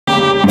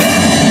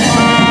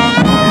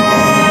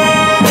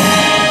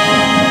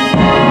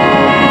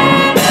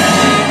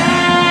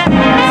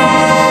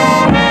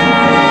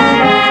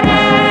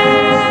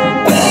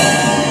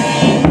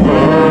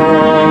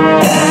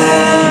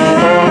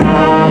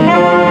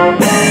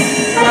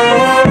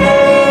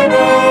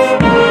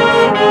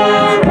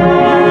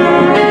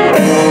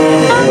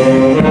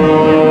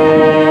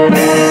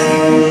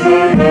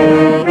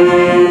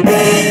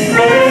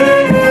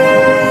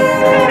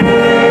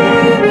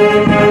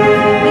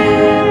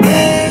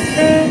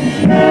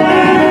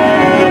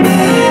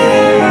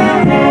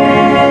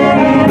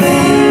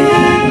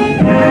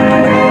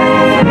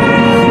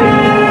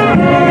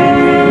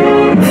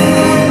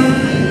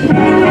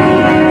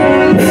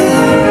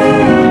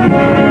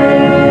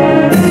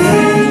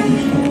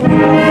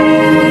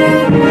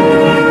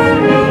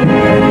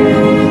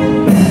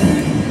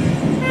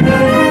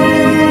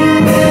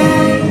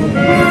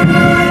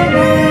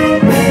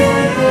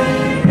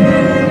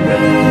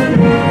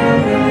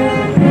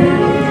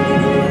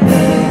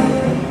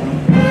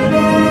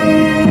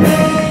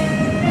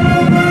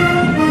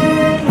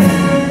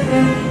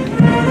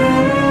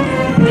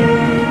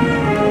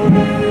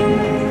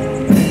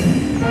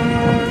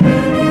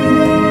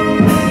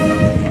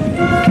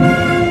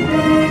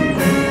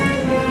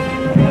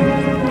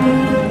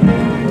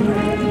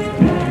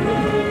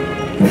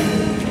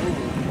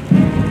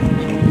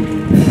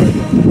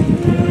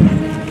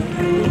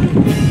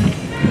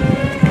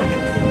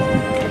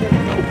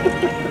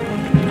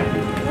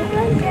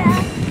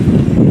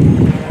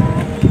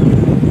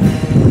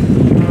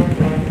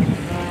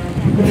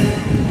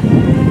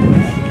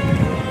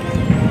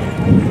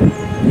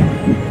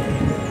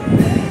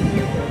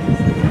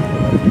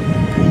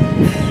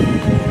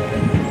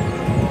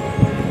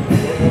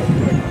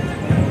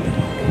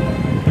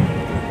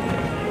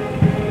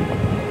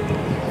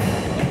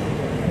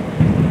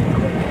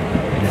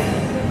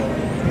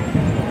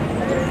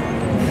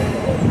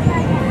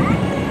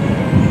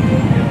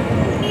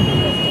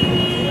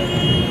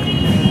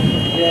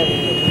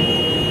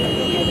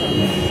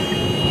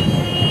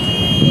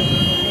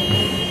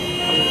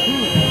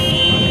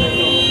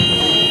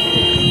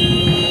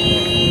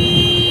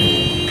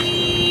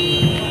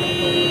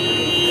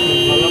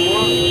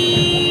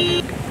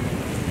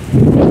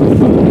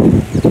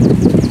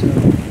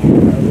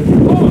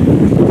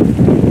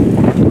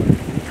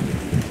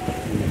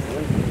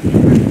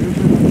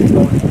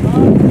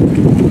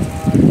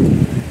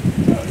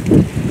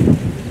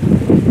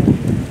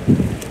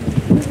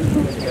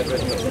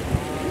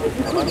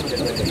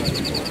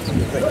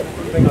That's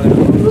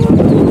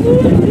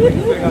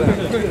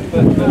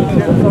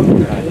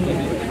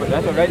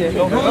all right there.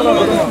 No. Come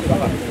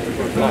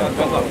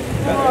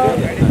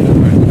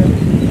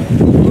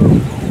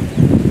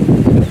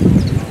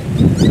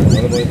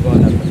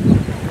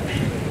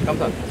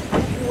on.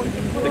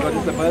 Take out the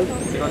suppers.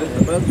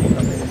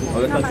 All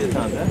the touch his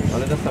hand, all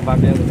the stuff back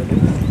there.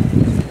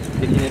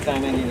 Taking your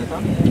time and in the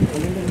sun.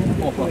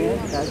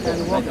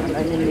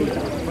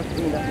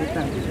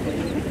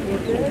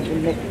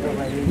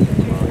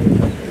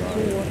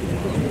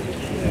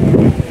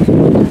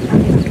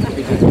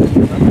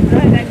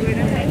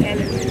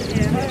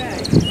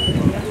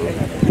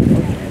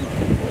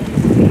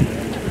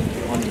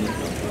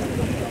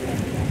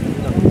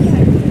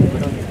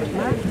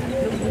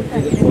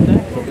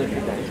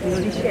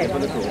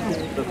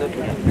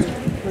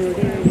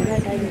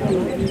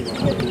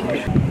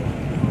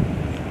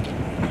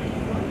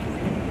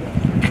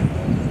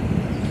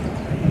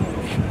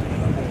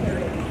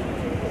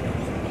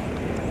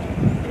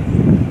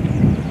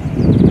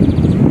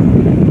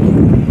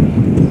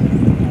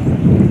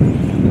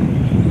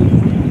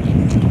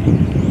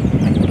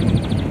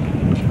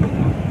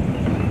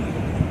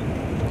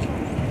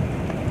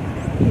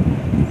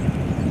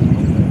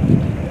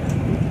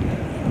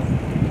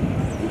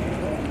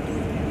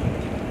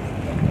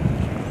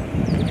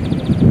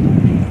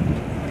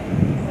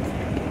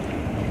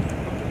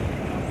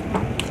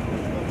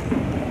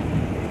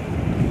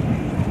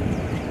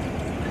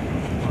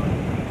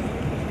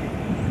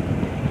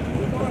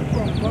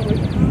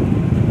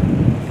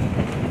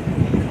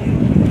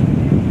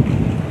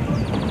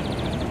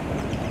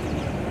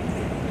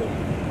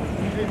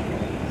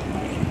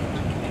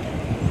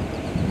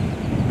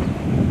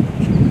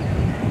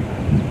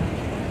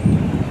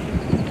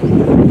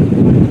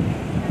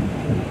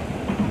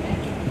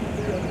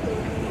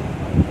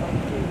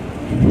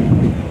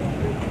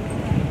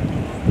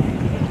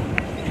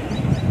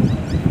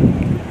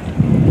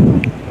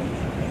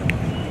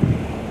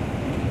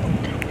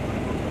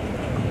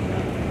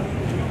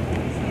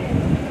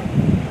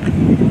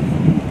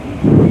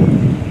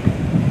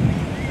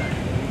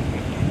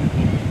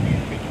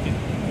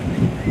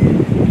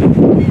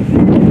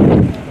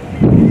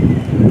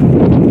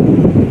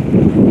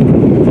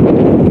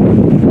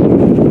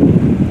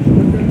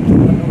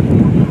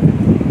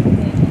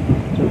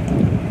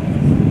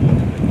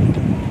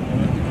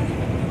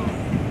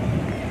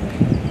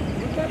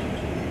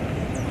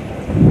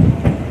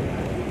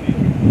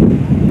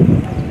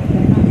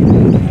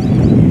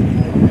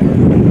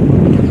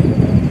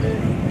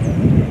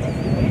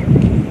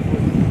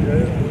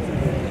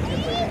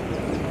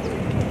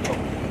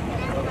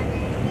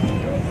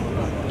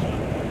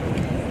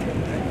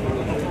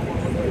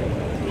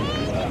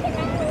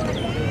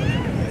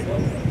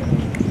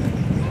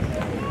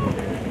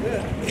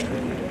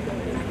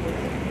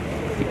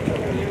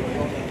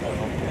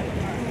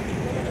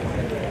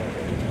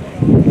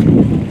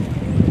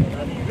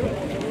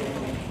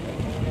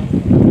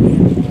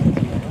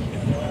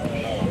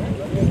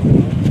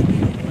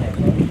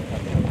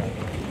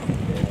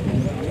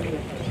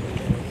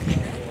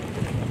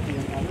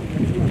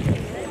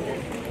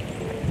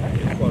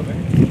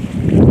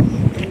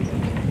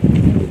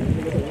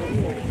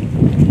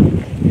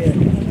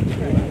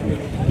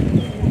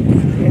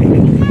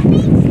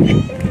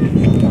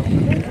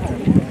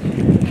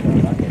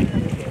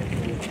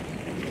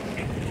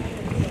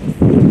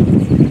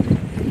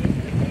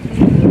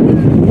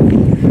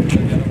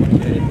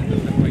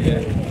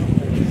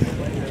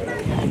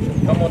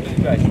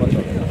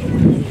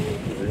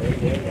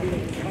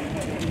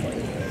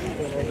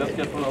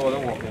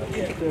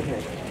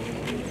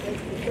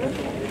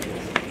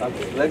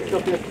 Legs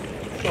up here.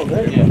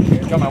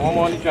 Yeah. Come on, one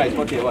more on the dry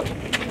spot here. What?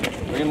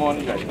 Three more on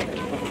the dry spot.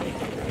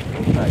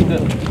 Alright,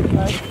 good.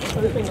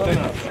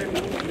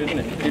 Isn't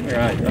it? Keep your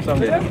eyes. That's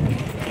something.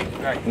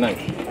 Right.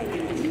 Nice.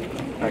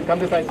 Alright, come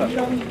this side, son.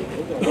 Come.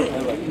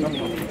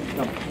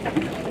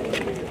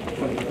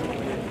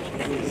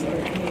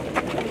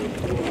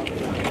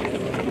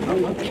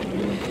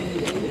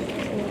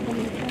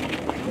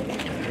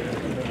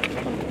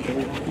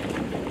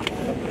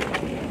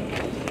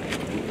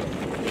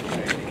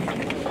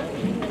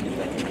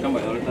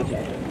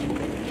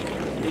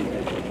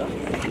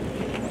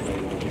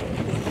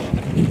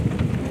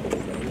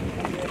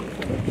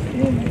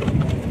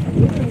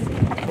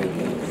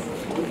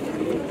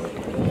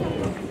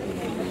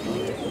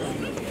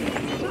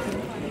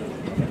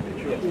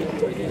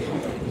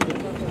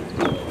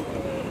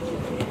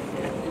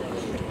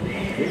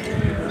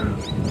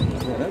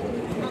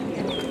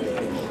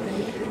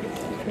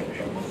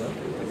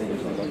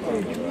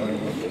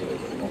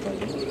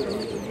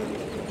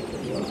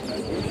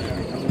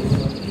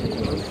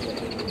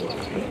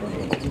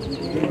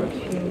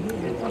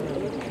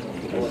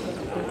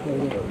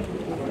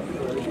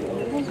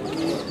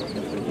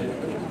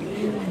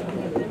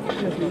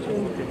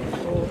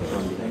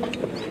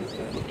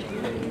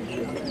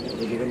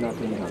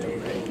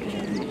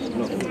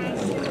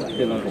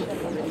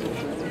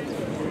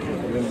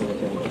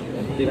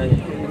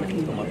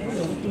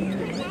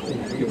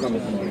 You come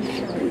in.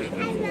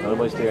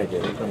 Otherwise, stay right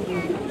there.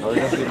 I'll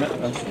just give it.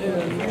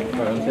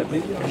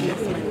 Please.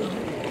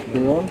 Do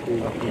you want?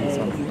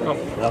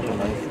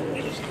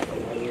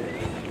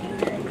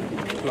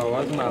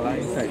 Flowers mala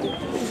inside.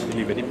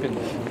 Leave it in.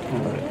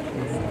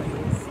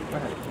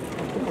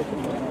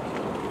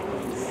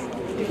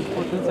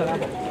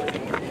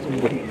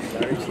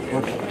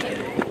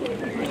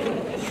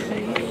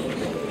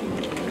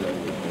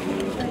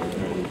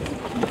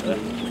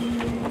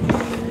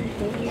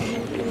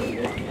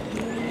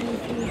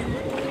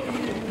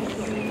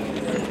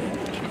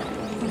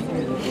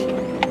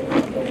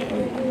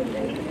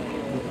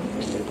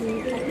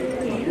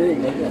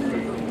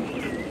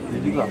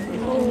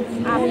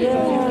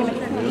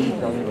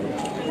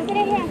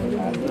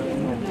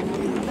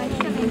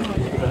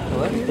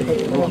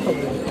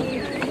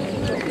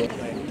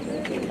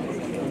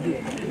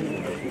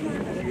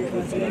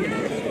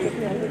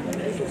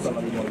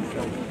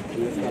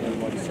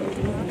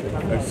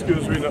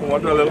 Excuse me, I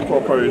want a little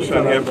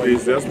cooperation here,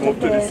 please. Just move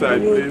to the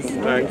side, please.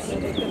 Thanks.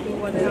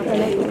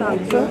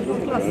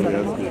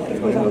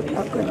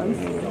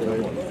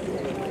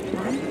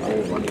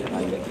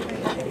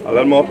 A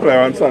little more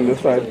clearance on this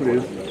side,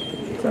 please.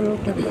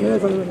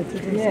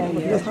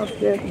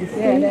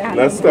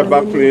 Let's step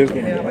back, please.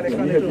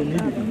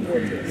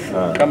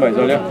 Come on,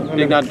 Zolia.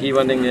 Big not key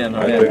one thing there.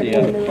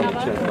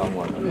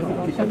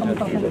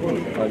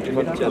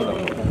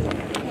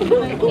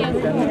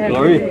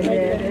 Glory.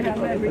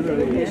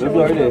 Good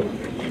glory there.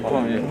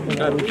 Oh, yeah.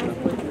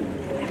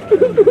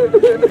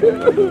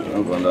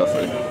 I'm going that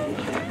side.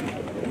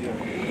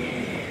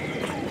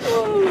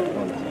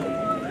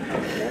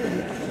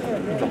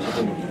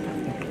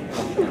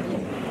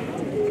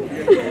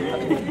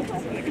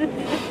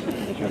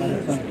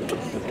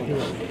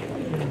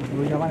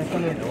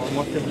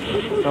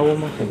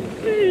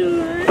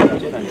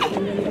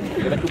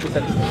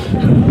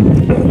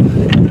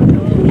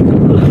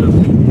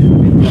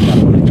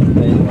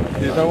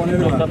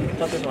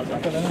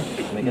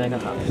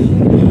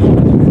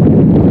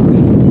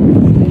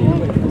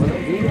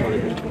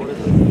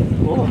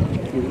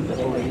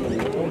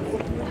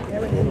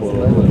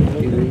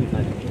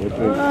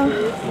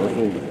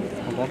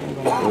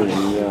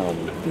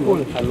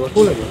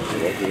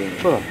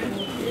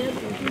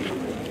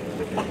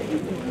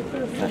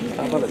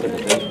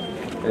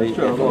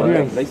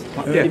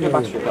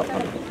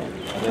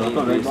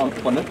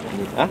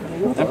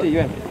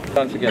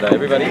 Done together,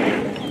 everybody.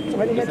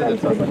 This is it,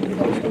 sir.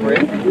 Pray.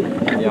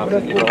 And you have to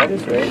give up,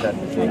 pray that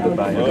saying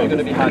goodbye. You're going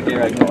to be happy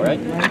right now, right?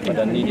 But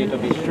I need you to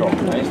be strong.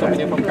 I ain't stopping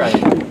you from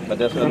crying. But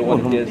that's not what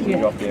it is to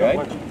drop there,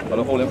 right? But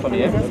I'll hold him from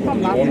here. In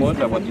the one words,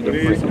 I want you to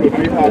pray.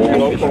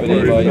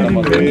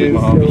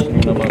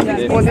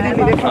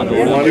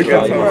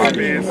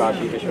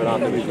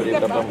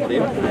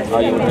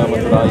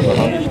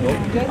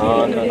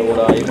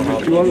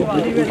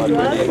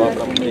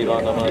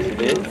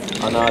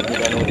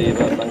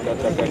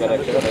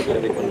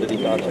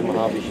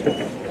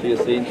 So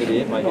you're saying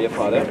today, my dear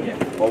Father,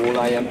 all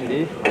I am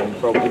today, I'm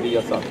proud to be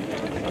your son.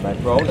 And I'm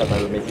proud that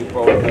I will make you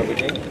proud of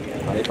everything.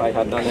 And if I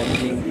had done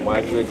anything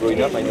while you were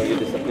growing up, I know you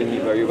disciplined me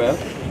very well.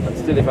 And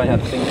still, if I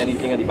had seen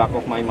anything at the back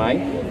of my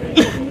mind,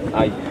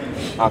 I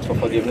ask for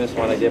forgiveness,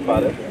 my dear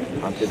Father.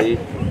 And today,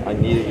 I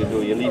need you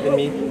to, you're leaving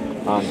me.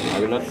 And I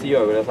will not see you,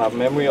 I will just have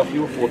memory of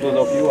you, photos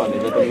of you, and a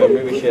little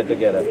memory we share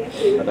together.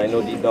 But I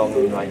know deep down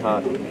in my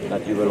heart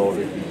that you will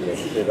always be there.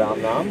 Say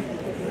Ram Ram.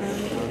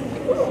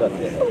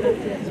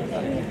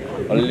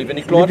 Will you leave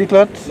any cloth? Lift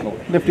the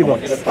cloth. Lift the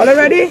box. All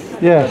ready?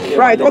 Yeah.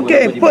 Right,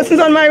 okay. Persons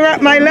on my right,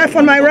 my left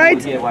and my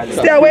right,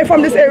 stay away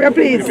from this area,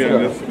 please.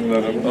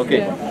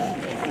 Okay.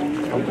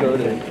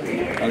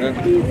 And then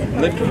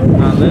lift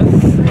and lift.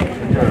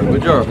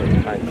 Good job.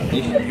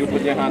 You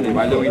put your hand in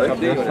while you reach up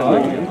there.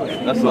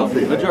 That's all.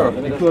 Good job.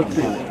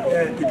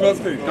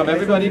 Come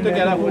everybody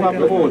together who have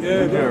the hold.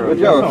 Good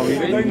job.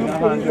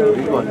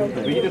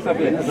 We need to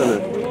separate.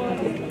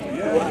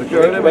 Good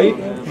job, everybody.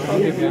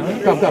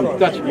 Come,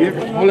 touch.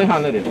 Hold your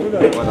hand in it.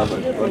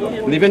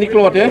 Leave any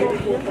cloth here.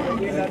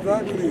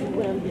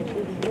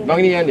 Down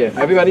in the end there.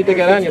 Everybody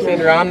together and you say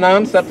Ram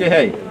Nam Satya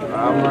Hai.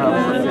 Ram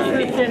Nam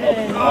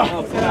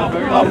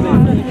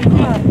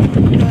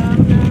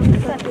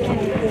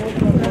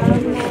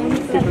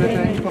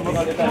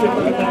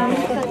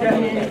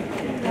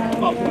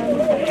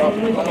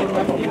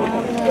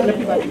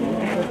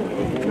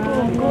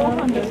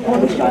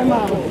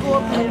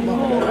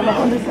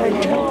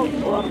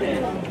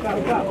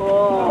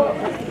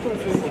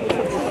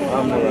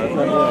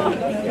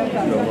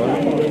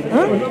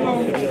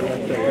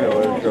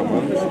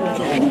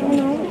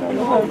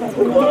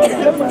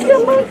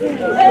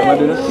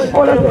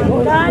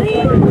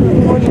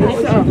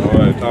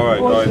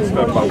Alright,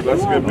 step back.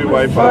 Let's give the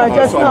wife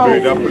some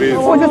breather, please.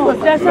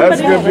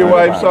 Let's give the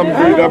wife some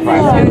breather,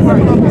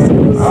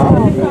 please. You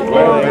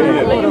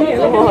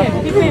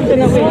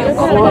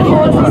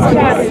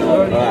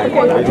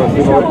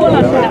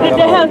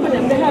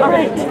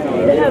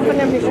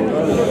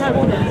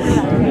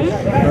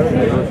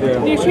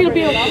should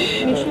be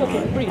okay. You should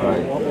be.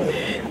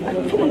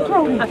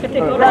 I can take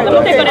it. I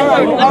can take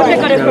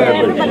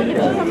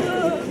it.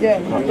 Yeah.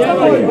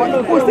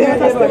 Who's the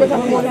other step?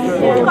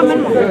 Come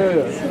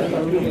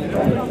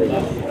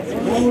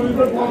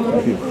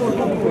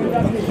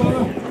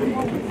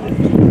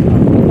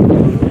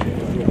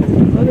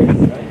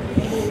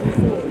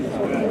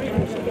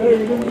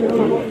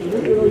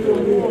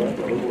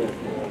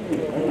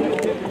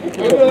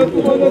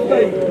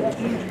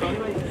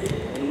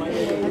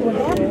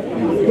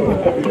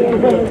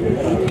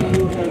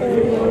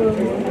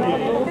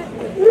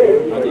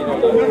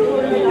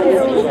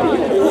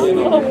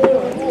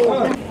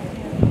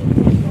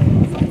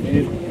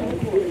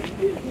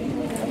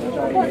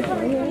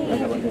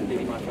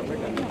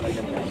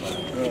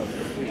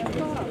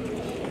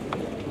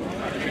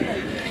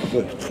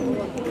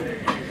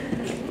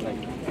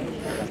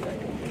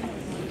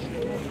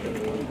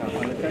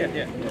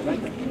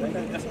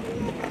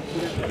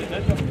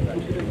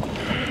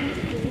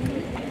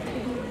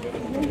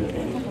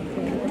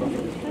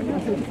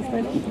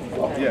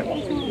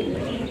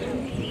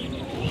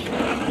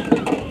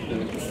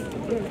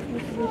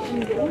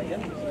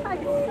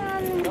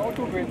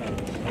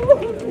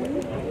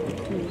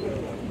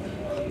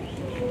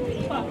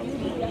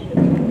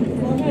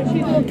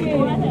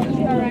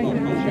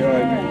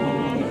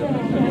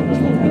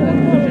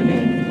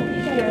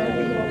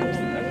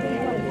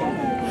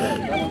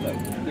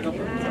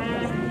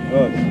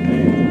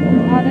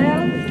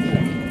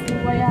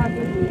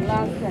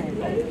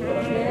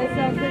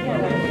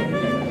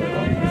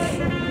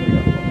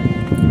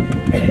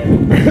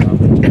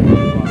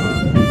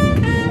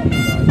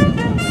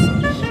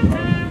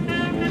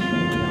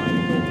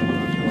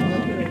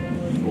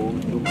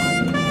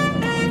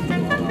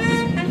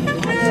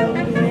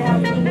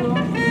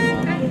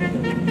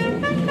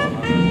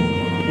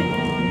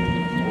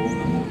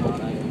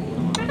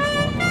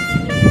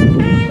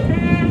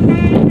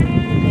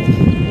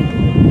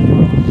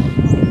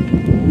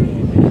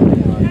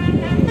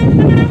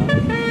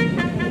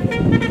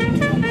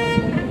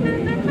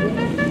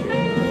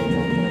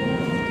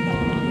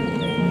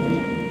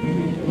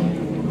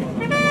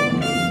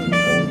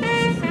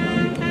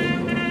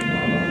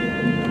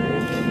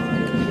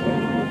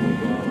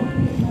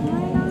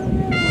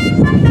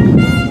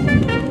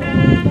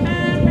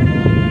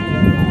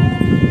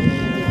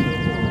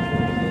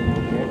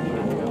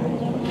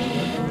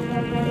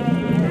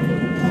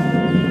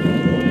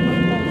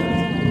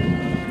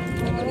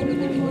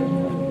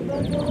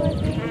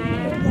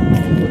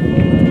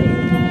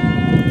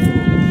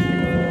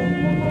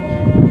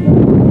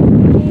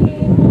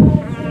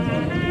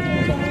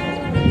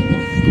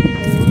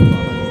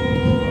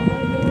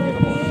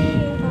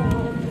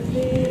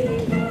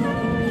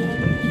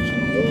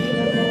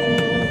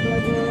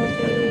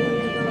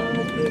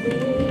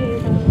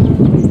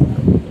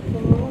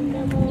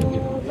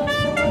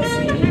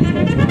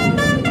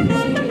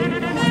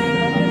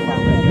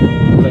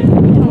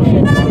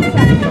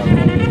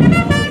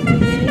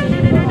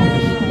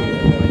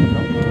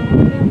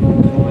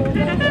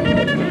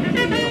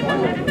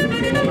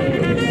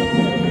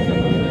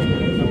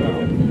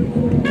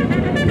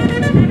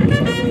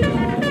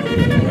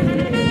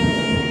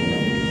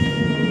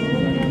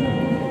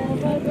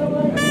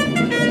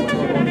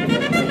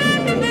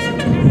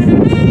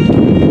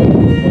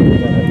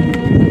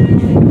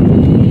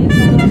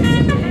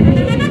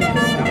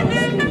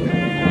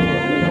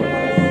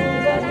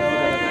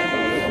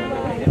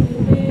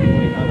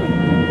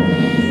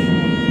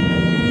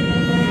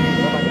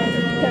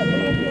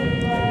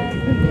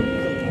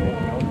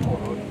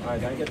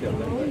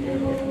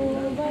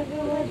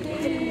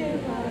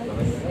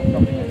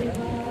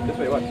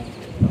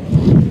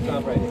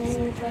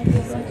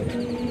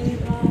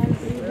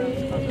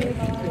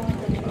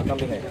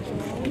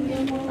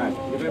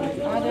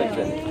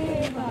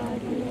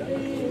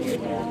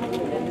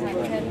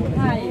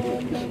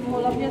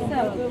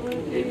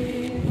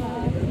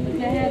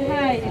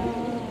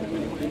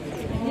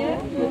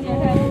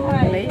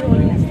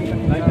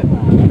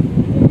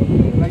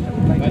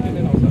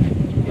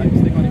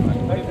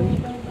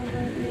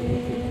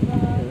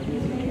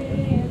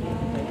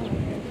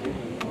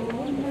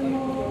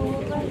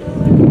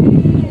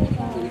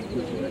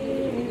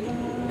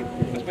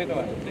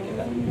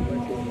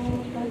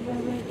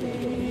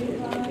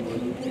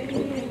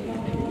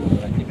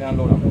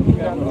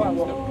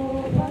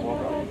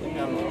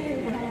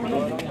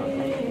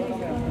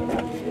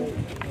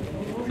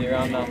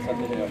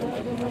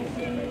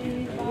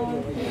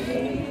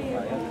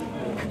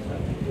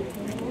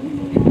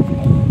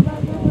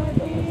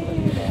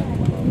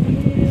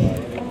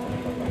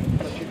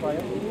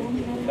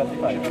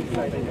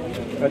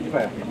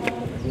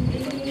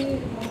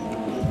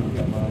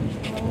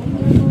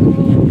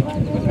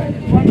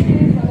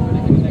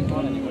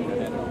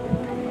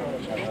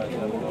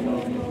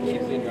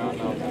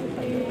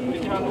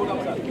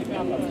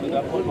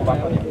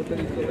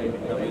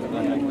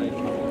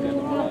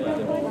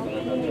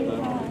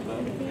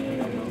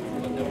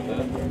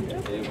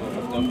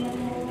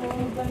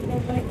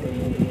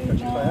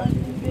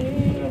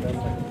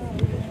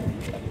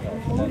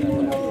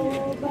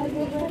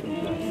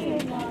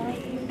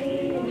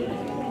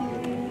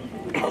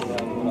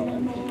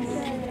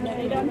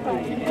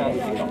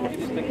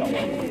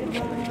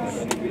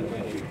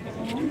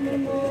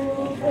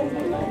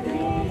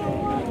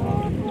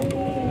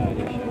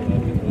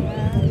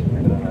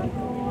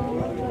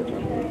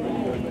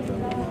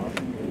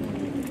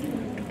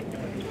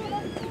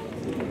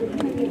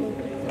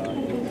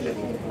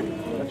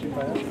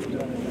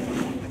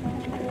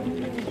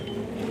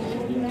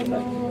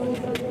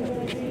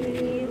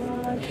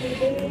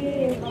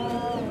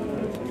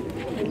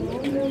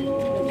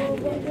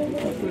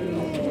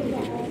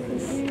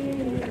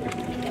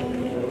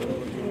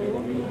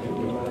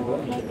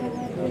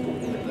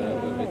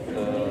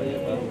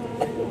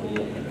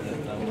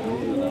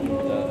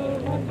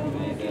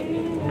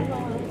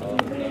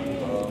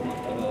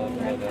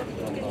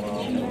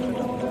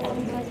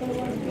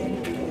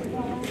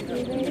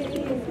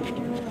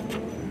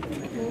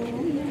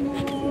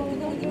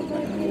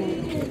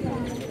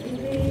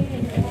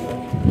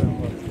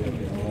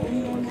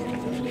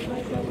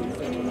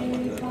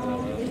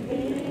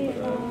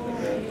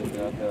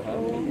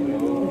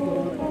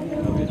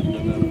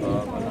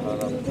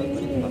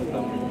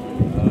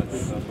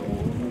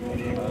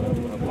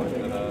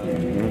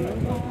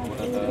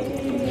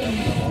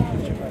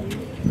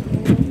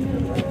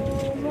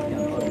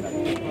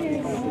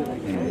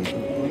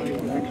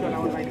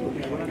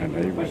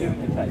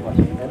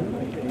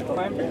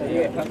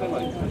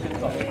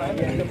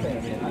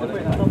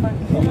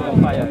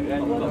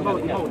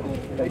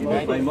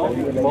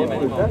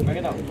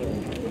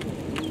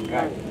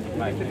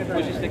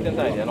Push your stick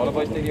inside, and all the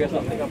boys take your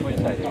stuff, take up for your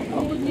side.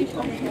 Hold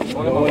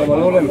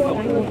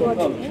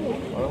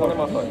him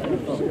outside.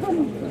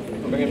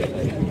 Bring him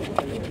inside.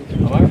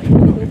 Amar,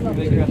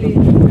 take your stuff.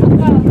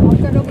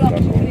 After the block,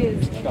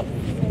 please.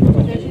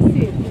 Does she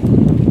see?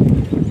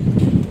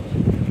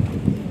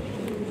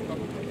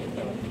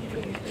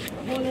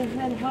 Hold his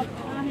head up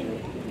high.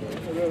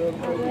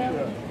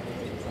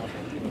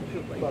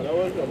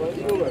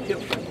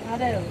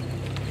 Adele.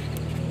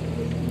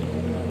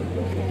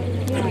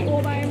 Go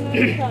by him now,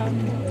 sir.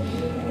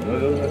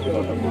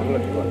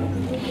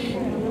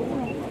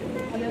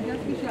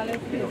 Just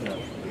visual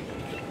space.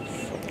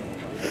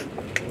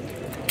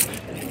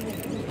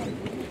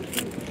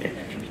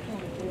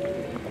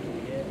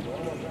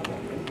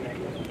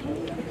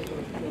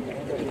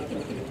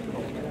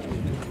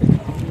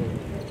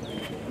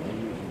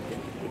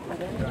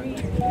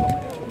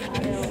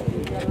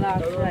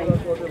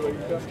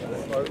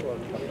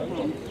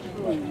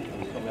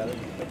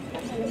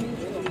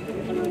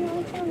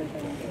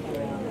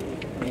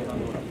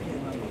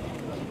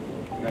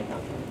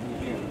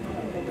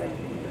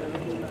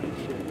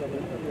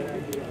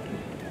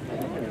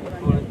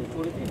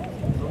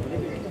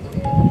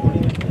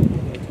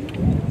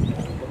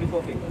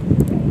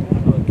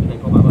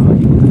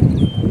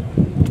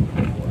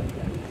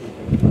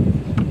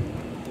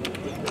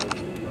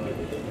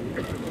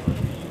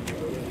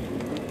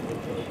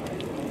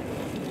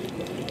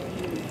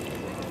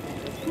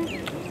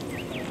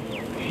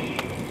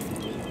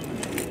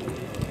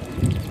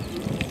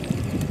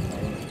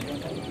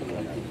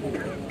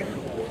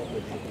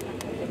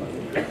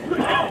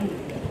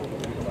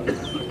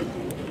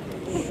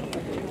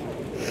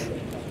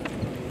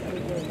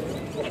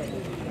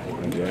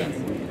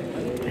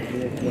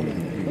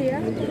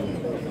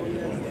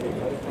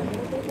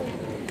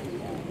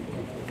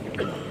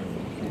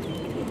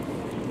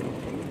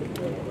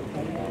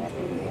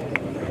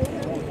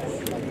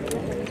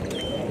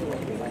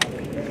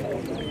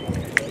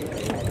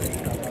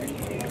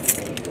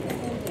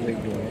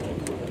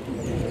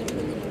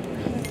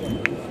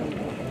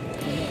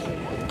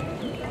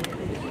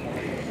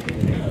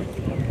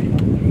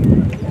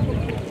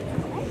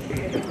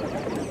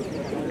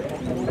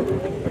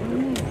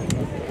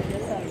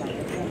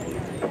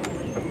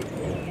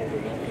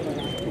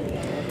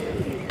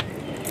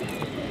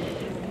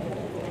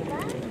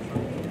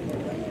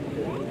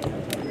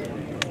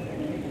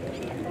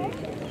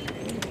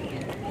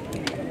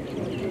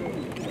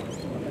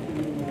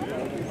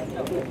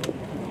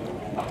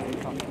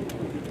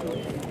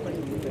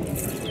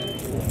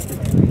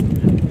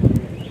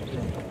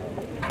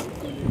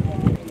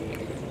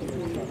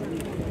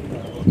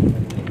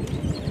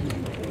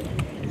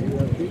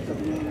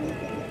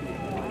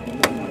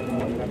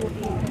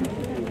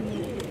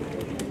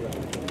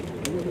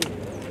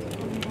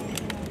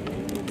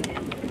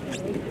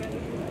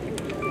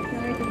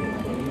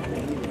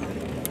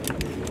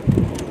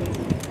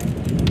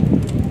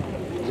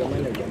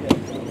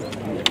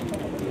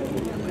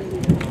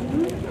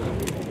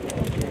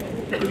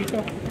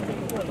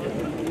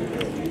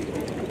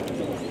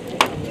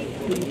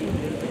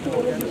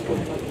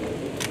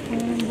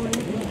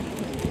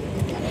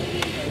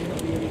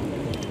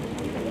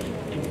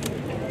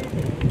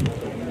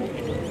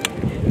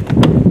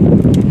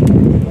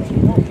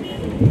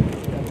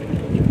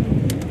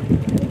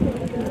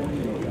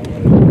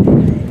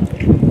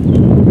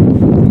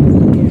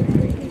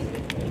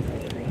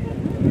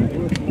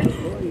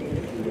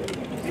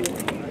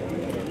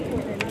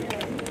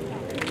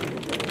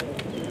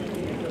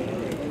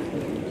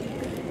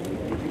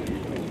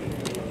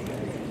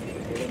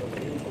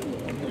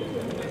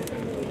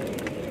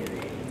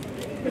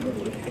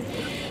 Thank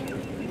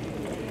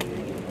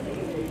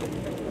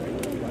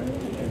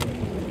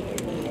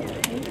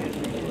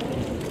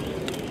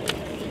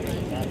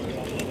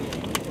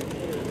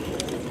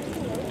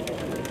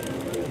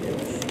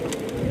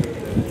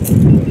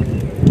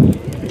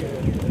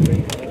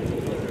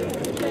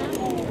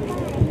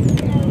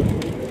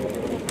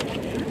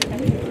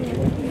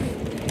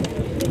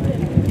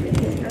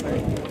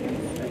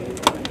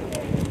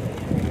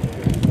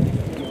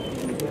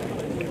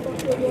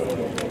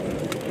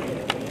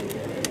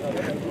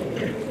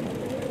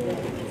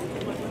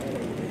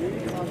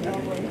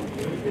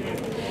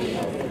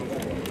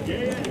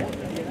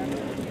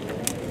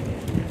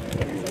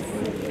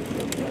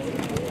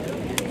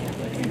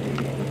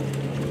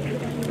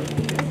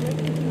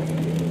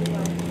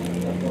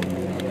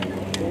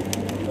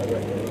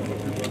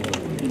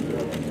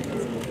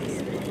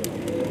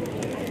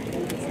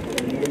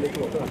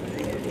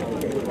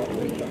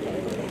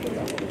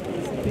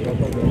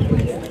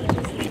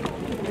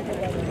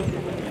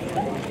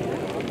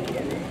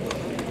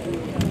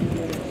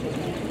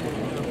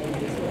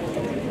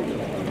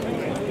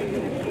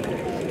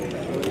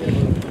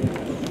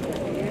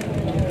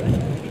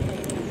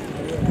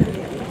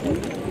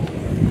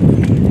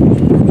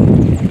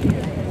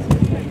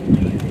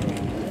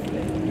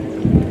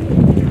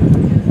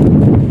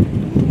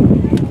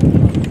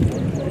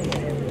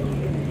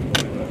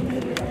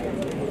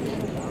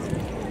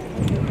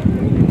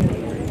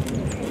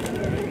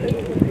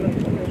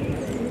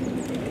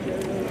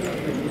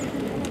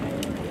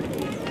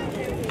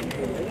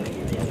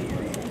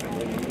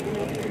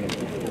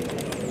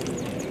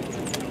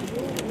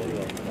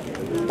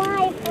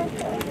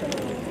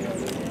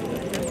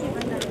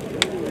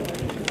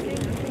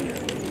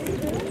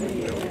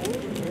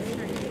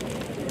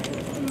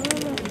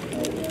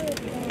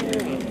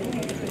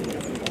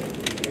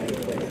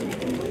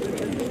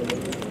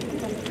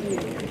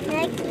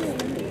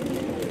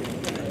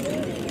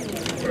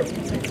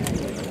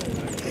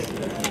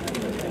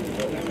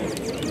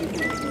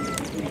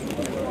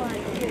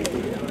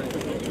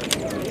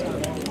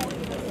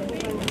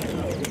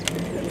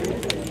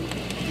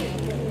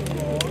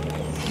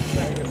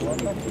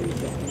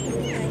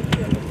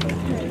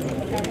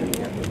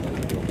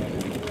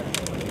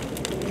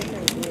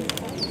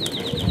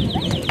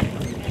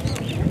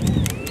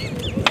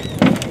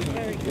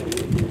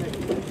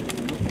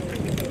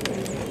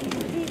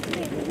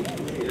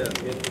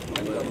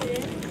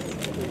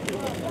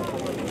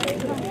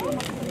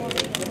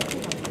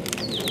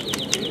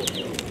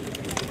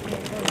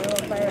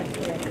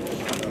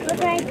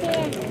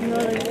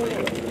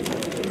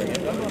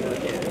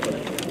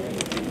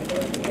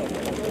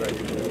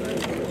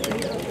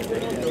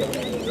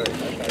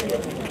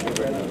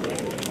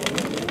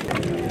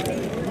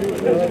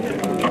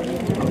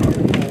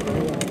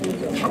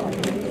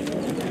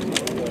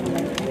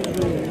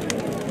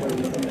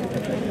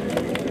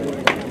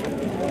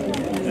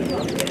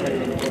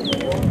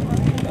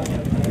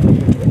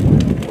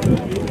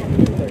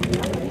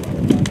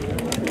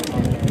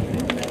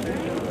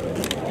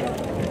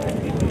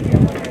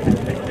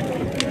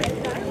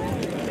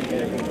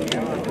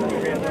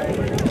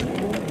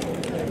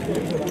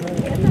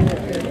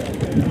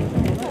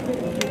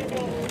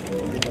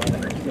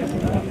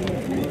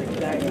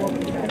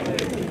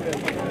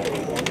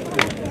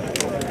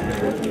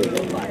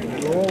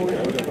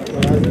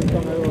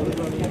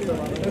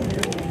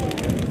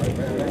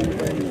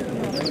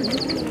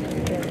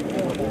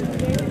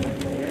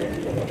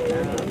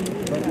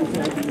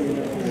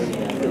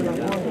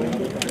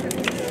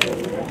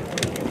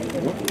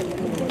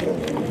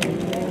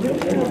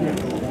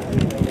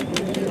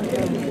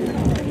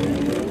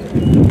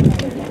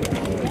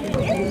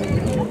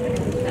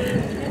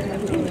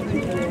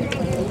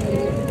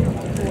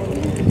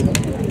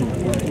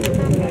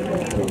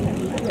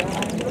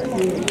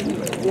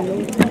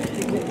you.